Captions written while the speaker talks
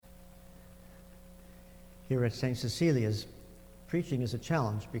Here at St. Cecilia's, preaching is a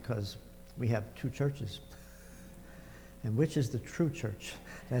challenge because we have two churches. And which is the true church?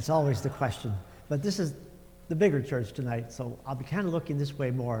 That's always the question. But this is the bigger church tonight, so I'll be kind of looking this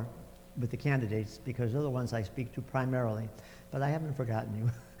way more with the candidates because they're the ones I speak to primarily. But I haven't forgotten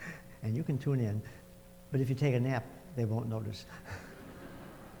you, and you can tune in. But if you take a nap, they won't notice.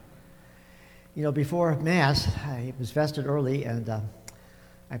 You know, before Mass, I was vested early, and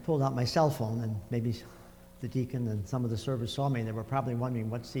I pulled out my cell phone, and maybe the deacon and some of the servers saw me, and they were probably wondering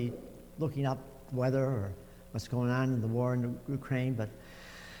what's he looking up, weather, or what's going on in the war in Ukraine. But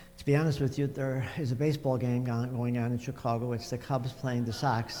to be honest with you, there is a baseball game going on in Chicago. It's the Cubs playing the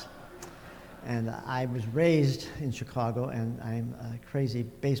Sox. And I was raised in Chicago, and I'm a crazy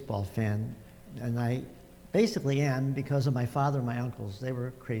baseball fan. And I basically am because of my father and my uncles. They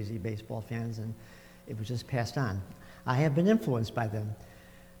were crazy baseball fans, and it was just passed on. I have been influenced by them,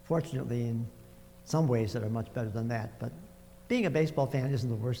 fortunately, in some ways that are much better than that. But being a baseball fan isn't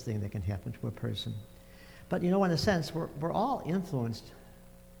the worst thing that can happen to a person. But you know, in a sense, we're all influenced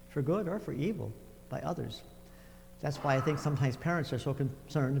for good or for evil by others. That's why I think sometimes parents are so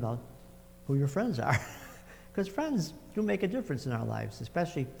concerned about who your friends are. Because friends do make a difference in our lives,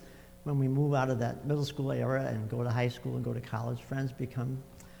 especially when we move out of that middle school era and go to high school and go to college. Friends become,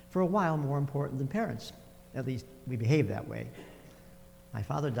 for a while, more important than parents. At least we behave that way. My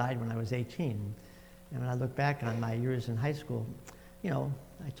father died when I was 18. And when I look back on my years in high school, you know,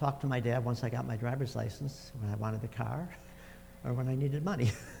 I talked to my dad once I got my driver's license, when I wanted a car, or when I needed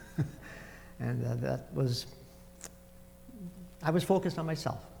money. And I was focused on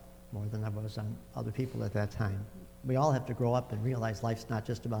myself more than I was on other people at that time. We all have to grow up and realize life's not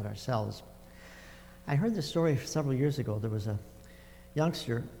just about ourselves. I heard this story several years ago. There was a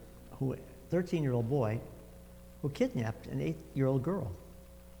youngster, 13-year-old boy, who kidnapped an 8-year-old girl.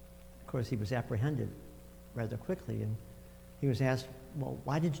 Of course, he was apprehended rather quickly, and he was asked, well,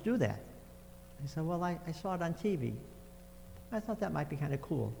 why did you do that? He said, well, I saw it on TV. I thought that might be kind of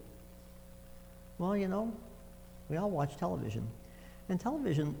cool. Well, you know, we all watch television, and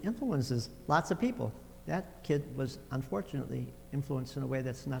television influences lots of people. That kid was unfortunately influenced in a way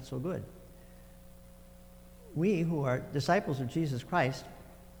that's not so good. We who are disciples of Jesus Christ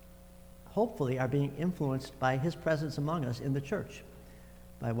hopefully are being influenced by his presence among us in the church,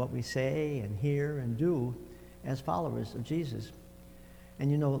 by what we say and hear and do as followers of Jesus. And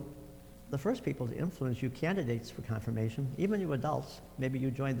you know, the first people to influence you candidates for confirmation, even you adults, maybe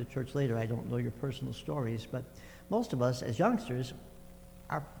you joined the church later, I don't know your personal stories, but most of us as youngsters,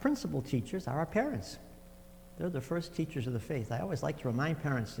 our principal teachers are our parents. They're the first teachers of the faith. I always like to remind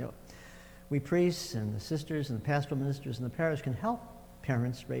parents, you know, we priests and the sisters and the pastoral ministers in the parish can help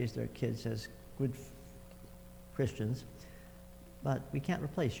parents raise their kids as good Christians, but we can't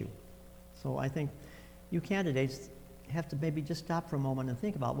replace you. So I think you candidates have to maybe just stop for a moment and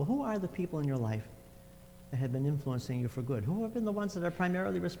think about, well, who are the people in your life that have been influencing you for good? Who have been the ones that are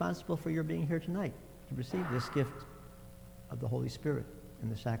primarily responsible for your being here tonight to receive this gift of the Holy Spirit in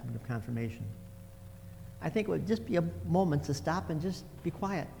the sacrament of confirmation? I think it would just be a moment to stop and just be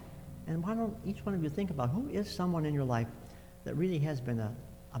quiet. And why don't each one of you think about who is someone in your life that really has been a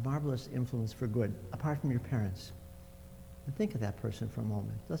marvelous influence for good, apart from your parents? And think of that person for a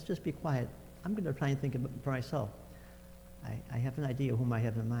moment. Let's just be quiet. I'm going to try and think of it for myself. I have an idea whom I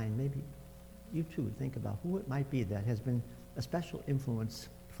have in mind. Maybe you too think about who it might be that has been a special influence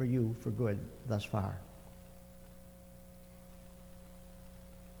for you for good thus far.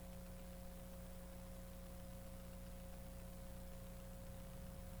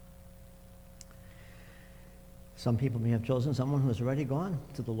 Some people may have chosen someone who has already gone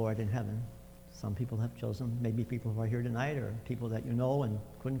to the Lord in heaven. Some people have chosen maybe people who are here tonight or people that you know and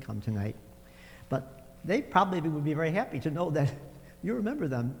couldn't come tonight. But they probably would be very happy to know that you remember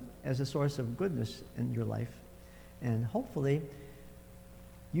them as a source of goodness in your life. And hopefully,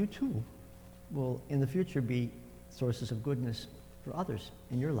 you too will in the future be sources of goodness for others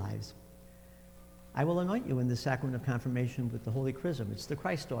in your lives. I will anoint you in the sacrament of confirmation with the Holy Chrism. It's the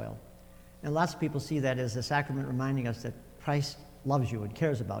Christ oil. And lots of people see that as a sacrament reminding us that Christ loves you and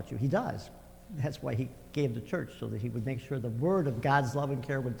cares about you. He does. That's why he gave the church, so that he would make sure the word of God's love and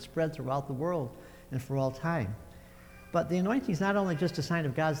care would spread throughout the world and for all time. But the anointing is not only just a sign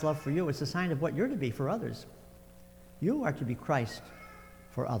of God's love for you, it's a sign of what you're to be for others. You are to be Christ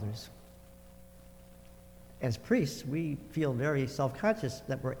for others. As priests, we feel very self-conscious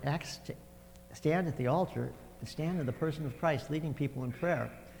that we're asked to stand at the altar and stand in the person of Christ, leading people in prayer.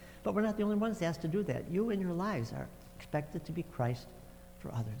 But we're not the only ones asked to do that. You in your lives are expected to be Christ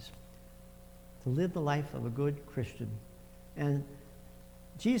for others, to live the life of a good Christian. And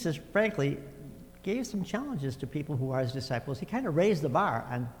Jesus, frankly, gave some challenges to people who are his disciples. He kind of raised the bar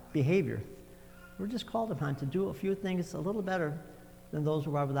on behavior. We're just called upon to do a few things a little better than those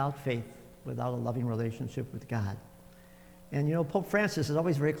who are without faith, without a loving relationship with God. And you know, Pope Francis is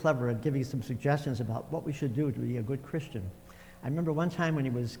always very clever at giving some suggestions about what we should do to be a good Christian. I remember one time when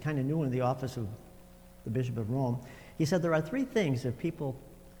he was kind of new in the office of the Bishop of Rome, he said there are 3 things if people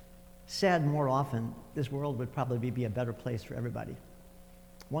said more often, this world would probably be a better place for everybody.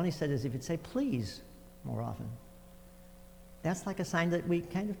 One, he said, is if you'd say please more often. That's like a sign that we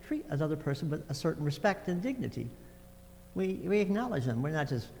kind of treat another person with a certain respect and dignity. We acknowledge them. We're not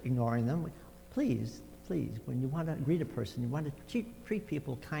just ignoring them. Please, when you want to greet a person, you want to treat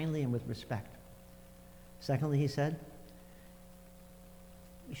people kindly and with respect. Secondly, he said,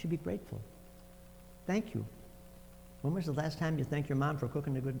 you should be grateful. Thank you. When was the last time you thanked your mom for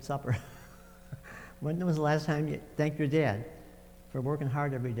cooking a good supper? When was the last time you thanked your dad for working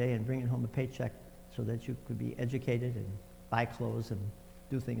hard every day and bringing home a paycheck so that you could be educated and buy clothes and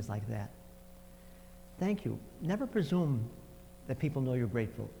do things like that? Thank you. Never presume that people know you're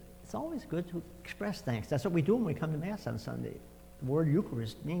grateful. It's always good to express thanks. That's what we do when we come to Mass on Sunday. The word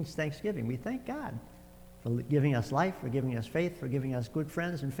Eucharist means thanksgiving. We thank God for giving us life, for giving us faith, for giving us good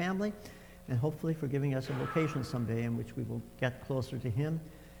friends and family, and hopefully for giving us a vocation someday in which we will get closer to Him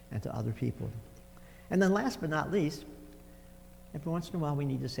and to other people. And then last but not least, every once in a while we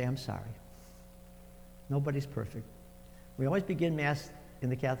need to say, I'm sorry. Nobody's perfect. We always begin Mass in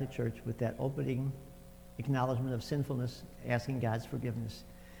the Catholic Church with that opening acknowledgement of sinfulness, asking God's forgiveness.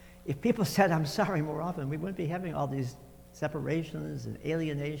 If people said, I'm sorry more often, we wouldn't be having all these separations and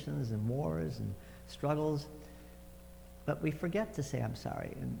alienations and wars and struggles. But we forget to say, I'm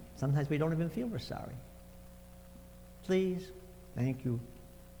sorry, and sometimes we don't even feel we're sorry. Please, thank you,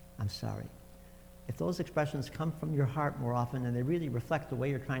 I'm sorry. If those expressions come from your heart more often and they really reflect the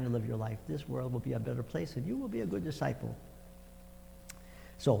way you're trying to live your life, this world will be a better place and you will be a good disciple.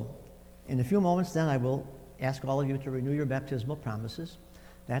 So, in a few moments then, I will ask all of you to renew your baptismal promises.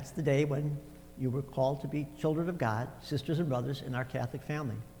 That's the day when you were called to be children of God, sisters and brothers in our Catholic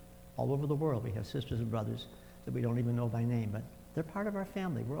family. All over the world we have sisters and brothers that we don't even know by name, but they're part of our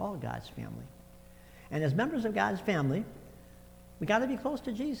family. We're all God's family. And as members of God's family, we got to be close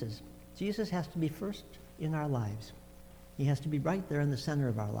to Jesus. Jesus has to be first in our lives. He has to be right there in the center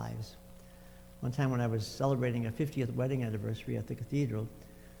of our lives. One time when I was celebrating a 50th wedding anniversary at the cathedral,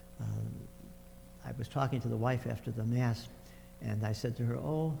 I was talking to the wife after the Mass, and I said to her,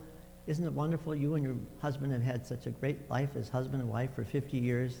 oh, isn't it wonderful you and your husband have had such a great life as husband and wife for 50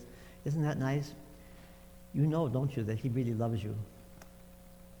 years? Isn't that nice? You know, don't you, that he really loves you?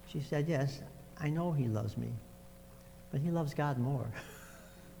 She said, yes, I know he loves me, but he loves God more.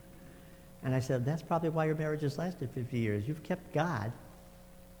 And I said, that's probably why your marriage has lasted 50 years. You've kept God,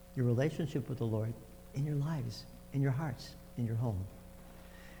 your relationship with the Lord, in your lives, in your hearts, in your home.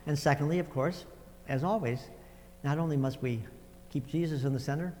 And secondly, of course, as always, not only must we keep Jesus in the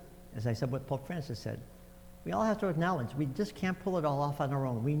center, as I said what Pope Francis said, we all have to acknowledge we just can't pull it all off on our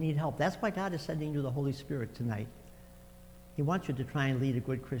own. We need help. That's why God is sending you the Holy Spirit tonight. He wants you to try and lead a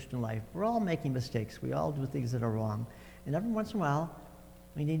good Christian life. We're all making mistakes. We all do things that are wrong. And every once in a while,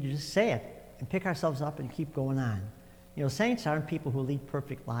 we need to just say it and pick ourselves up and keep going on. You know, saints aren't people who lead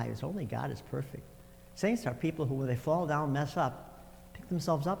perfect lives. Only God is perfect. Saints are people who, when they fall down, mess up, pick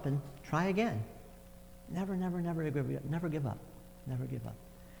themselves up and try again. Never give up. Never give up.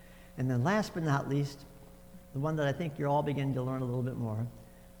 And then last but not least, the one that I think you're all beginning to learn a little bit more.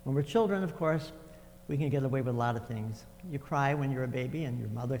 When we're children, of course, we can get away with a lot of things. You cry when you're a baby and your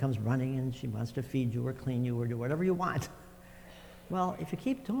mother comes running and she wants to feed you or clean you or do whatever you want. Well, if you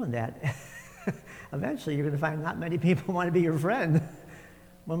keep doing that, eventually you're going to find not many people want to be your friend.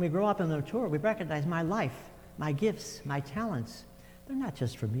 When we grow up and mature, we recognize my life, my gifts, my talents. They're not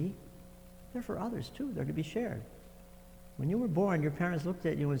just for me. They're for others too. They're to be shared. When you were born, your parents looked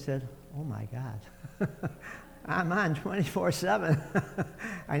at you and said, oh my God, I'm on 24/7.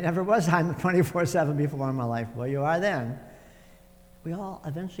 I never was on 24/7 before in my life. Well, you are then. We all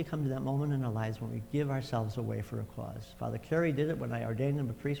eventually come to that moment in our lives when we give ourselves away for a cause. Father Carey did it when I ordained him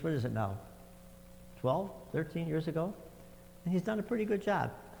a priest. What is it now? 12, 13 years ago? And he's done a pretty good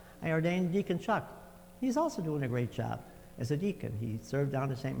job. I ordained Deacon Chuck. He's also doing a great job as a deacon. He served down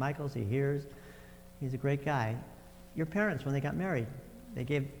to St. Michael's. He hears. He's a great guy. Your parents, when they got married, they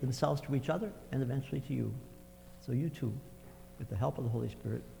gave themselves to each other and eventually to you. So you too, with the help of the Holy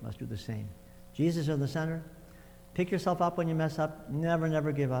Spirit, must do the same. Jesus in the center. Pick yourself up when you mess up.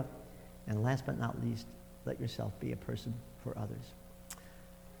 Never give up. And last but not least, let yourself be a person for others.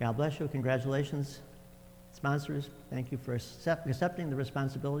 God bless you. Congratulations. Sponsors, thank you for accepting the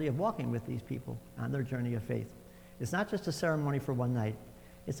responsibility of walking with these people on their journey of faith. It's not just a ceremony for one night.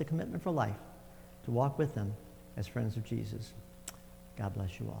 It's a commitment for life to walk with them as friends of Jesus. God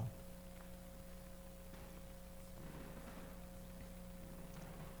bless you all.